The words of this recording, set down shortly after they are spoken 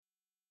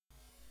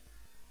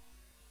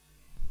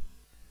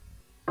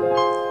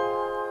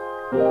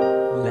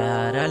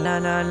La la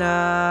la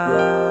la.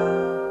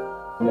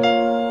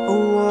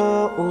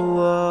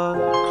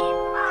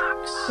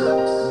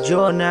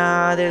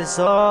 Jona del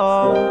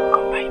Sol.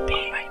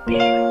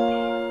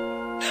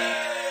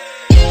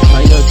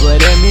 Bailo, tú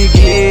eres mi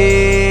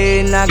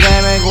king, la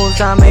que me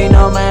gusta a mí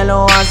no me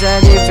lo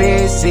hace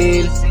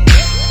difícil.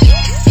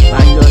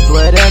 Bailo, tú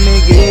eres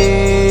mi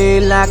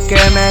king, la que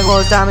me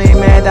gusta a mí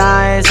me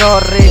da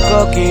esos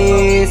ricos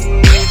kiss.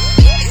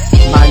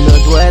 Bailo,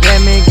 tú eres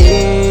mi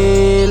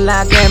king,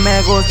 la que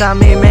me gusta a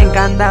mí me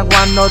encanta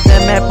cuando te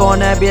me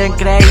pones bien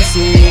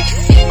crazy.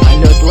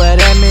 Bailo, tú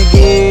eres mi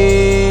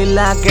king,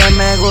 la que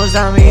me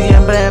gusta a mí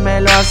siempre me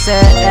lo hace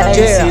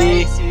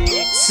easy.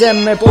 Se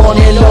me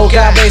pone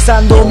loca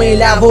besándome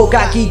la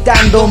boca,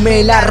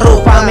 quitándome la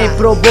ropa, me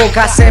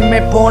provoca, se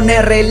me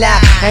pone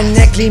relax en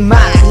el clima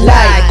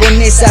light,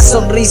 con esa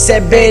sonrisa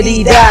es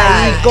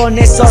veridad y con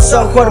esos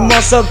ojos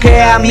hermosos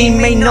que a mí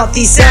me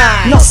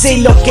hipnotizan. No sé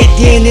lo que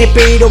tiene,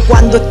 pero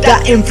cuando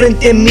está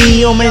enfrente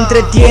mío me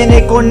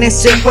entretiene con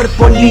ese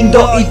cuerpo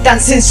lindo y tan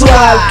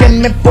sensual que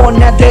me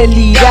pone a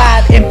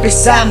delirar.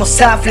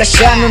 Empezamos a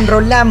flashear, nos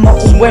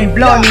enrolamos un buen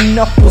blon y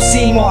nos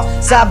pusimos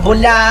a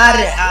volar.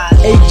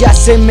 Ella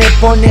se me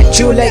pone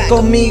chula y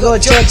conmigo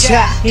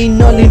chocha, y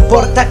no le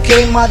importa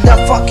que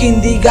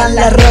motherfucking digan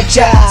la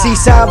rocha. Si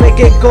sabe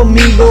que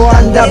conmigo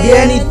anda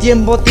bien y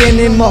tiempo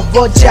tenemos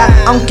bocha,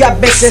 aunque a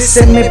veces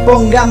se me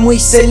ponga muy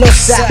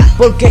celosa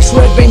porque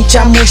llueve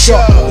chamullo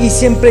y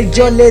siempre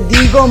yo le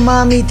digo: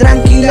 mami,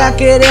 tranquila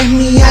que eres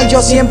mía,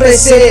 yo siempre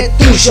seré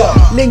tuyo.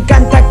 Le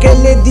encanta que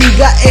le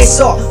diga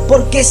eso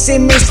porque se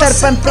me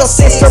zarpa en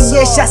proceso y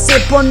ella se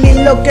pone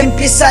lo que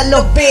empieza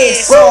los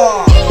besos.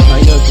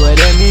 Bailo, tú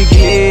eres mi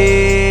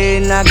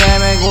king, la que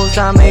me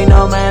gusta a mí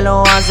no me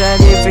lo hace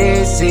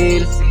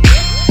difícil.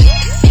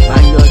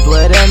 Bailo, tú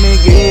eres mi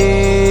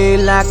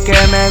king, la que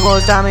me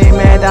gusta a mí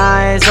me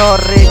da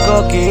esos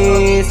ricos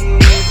kiss.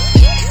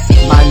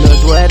 Bailo,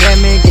 tú eres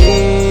mi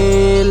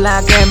king,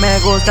 la que me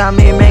gusta a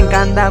mí me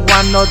encanta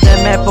cuando te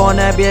me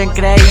pones bien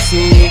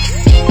crazy.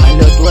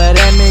 Bailo, tú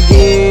eres mi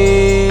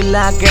king,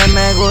 la que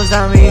me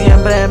gusta a mí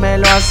siempre me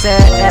lo hace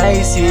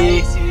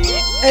easy.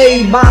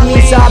 Ey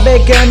mami,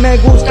 sabe que me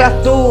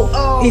gustas tú,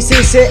 y si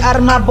se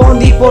arma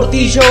bondi por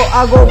ti yo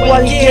hago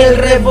cualquier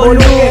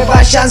revolú. Que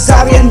vayan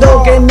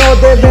sabiendo que no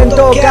deben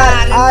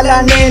tocar a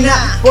la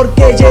nena,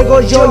 porque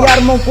llego yo y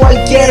armo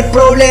cualquier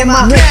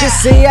problema. No es que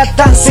sea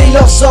tan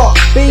celoso,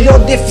 pero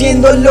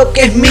defiendo lo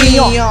que es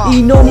mío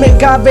y no me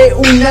cabe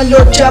una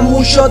locha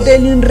mucho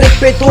del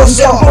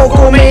irrespetuoso.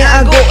 Tampoco me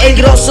hago el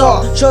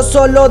grosso, yo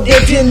solo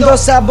defiendo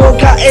esa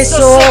boca,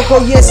 esos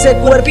ojos y ese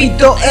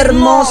cuerpito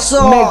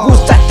hermoso. Me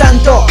gustas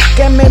tanto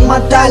que me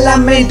mata la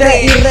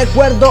mente y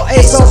recuerdo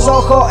esos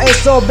ojos,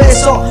 esos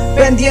besos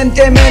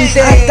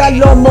pendientemente hasta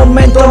los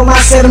momentos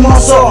más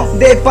hermosos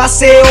de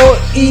paseo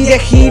y de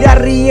gira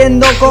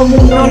riendo como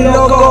unos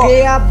locos.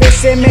 Que a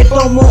veces me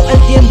tomo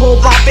el tiempo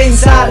para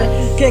pensar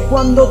que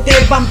cuando te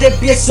van te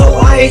empiezo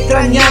a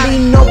extrañar y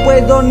no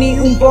puedo ni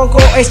un poco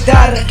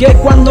estar. Que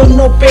cuando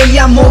no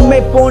peleamos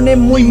me pone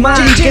muy mal,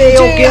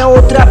 creo que a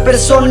otra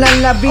persona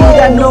en la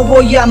vida no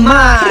voy a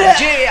amar.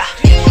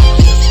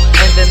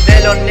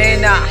 Entendelo,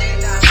 nena,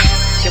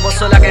 que vos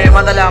sos la que me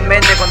mata la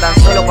mente con tan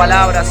solo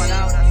palabras.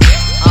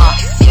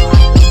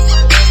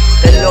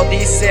 Te lo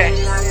dice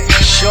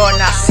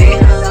Jona, sí,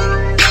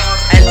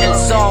 el del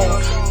sound.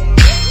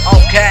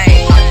 Ok,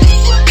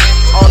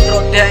 otro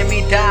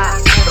temita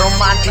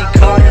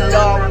romántico,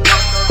 love.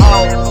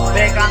 Oh,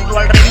 pegando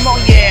al ritmo,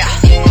 yeah.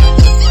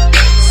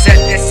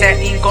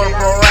 CTC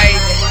Incorporated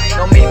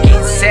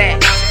 2015.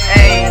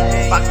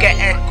 Ey, pa' que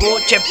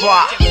escuche,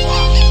 pa.